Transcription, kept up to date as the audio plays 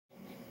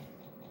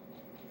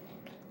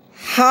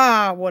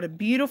Ha, what a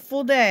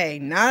beautiful day.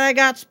 Now that I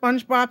got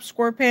SpongeBob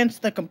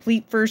SquarePants, the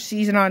complete first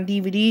season on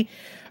DVD,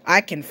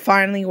 I can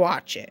finally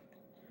watch it.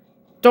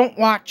 Don't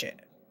watch it.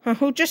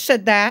 Who just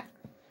said that?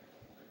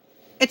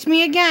 It's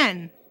me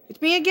again.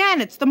 It's me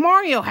again. It's the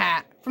Mario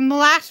hat from the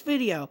last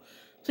video.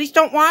 Please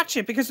don't watch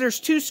it because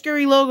there's 2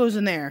 scary logos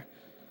in there.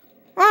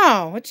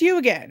 Oh, it's you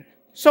again.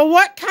 So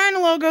what kind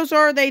of logos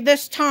are they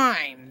this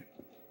time?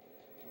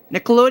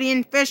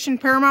 Nickelodeon Fish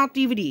and Paramount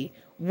DVD.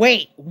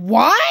 Wait,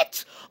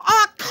 what?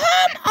 Oh,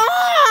 come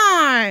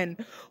on!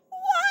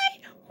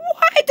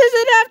 Why does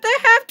it have to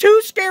have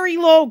 2 scary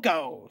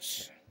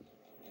logos?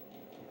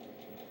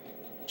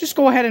 Just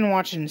go ahead and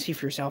watch it and see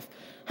for yourself.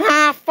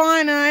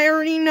 Fine, I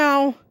already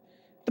know.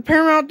 The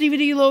Paramount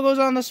DVD logo's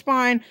on the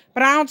spine,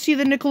 but I don't see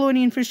the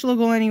Nickelodeon Fish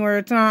logo anywhere.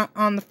 It's not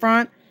on the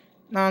front,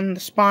 not on the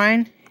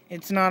spine.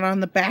 It's not on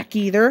the back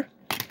either.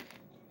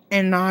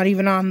 And not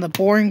even on the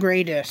boring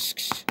gray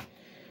discs.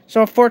 So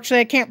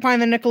unfortunately, I can't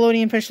find the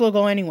Nickelodeon Fish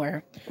logo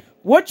anywhere.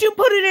 Would you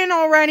put it in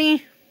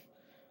already?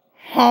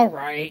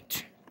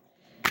 Alright.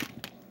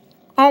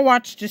 I'll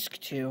watch disc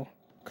 2.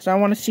 Because I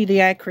want to see the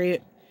guy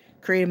create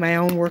my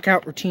own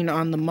workout routine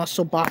on the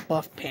Muscle Bop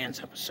Buff Pants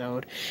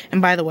episode.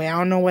 And by the way, I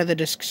don't know why the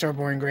discs are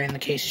boring gray and the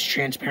case is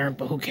transparent,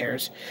 but who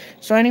cares?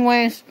 So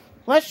anyways,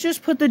 let's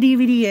just put the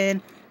DVD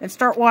in and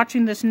start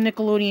watching this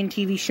Nickelodeon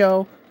TV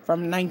show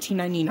from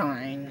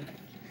 1999.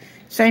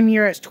 Same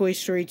year as Toy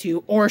Story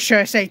 2, or should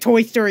I say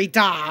Toy Story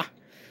Da.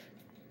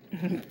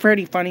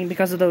 Pretty funny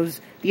because of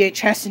those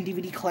VHS and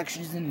DVD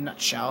collections in a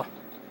nutshell.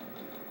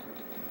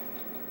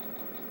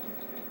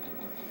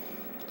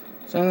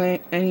 So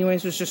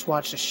anyways, let's just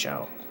watch the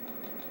show.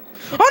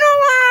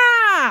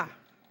 Oh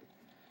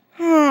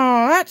no!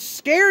 Oh, that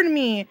scared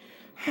me.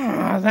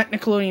 That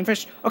Nickelodeon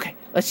Fish. Okay,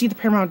 let's see the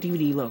Paramount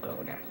DVD logo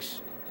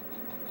next.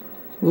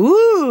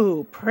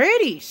 Ooh,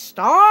 pretty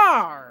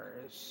stars.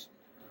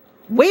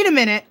 Wait a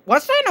minute,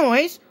 what's that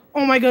noise?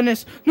 Oh my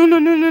goodness, no,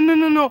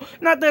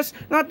 not this,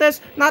 not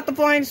the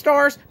flying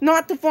stars,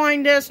 not the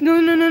flying disc,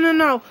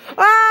 no.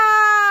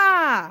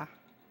 Ah!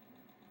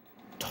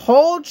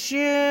 Told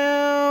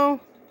you.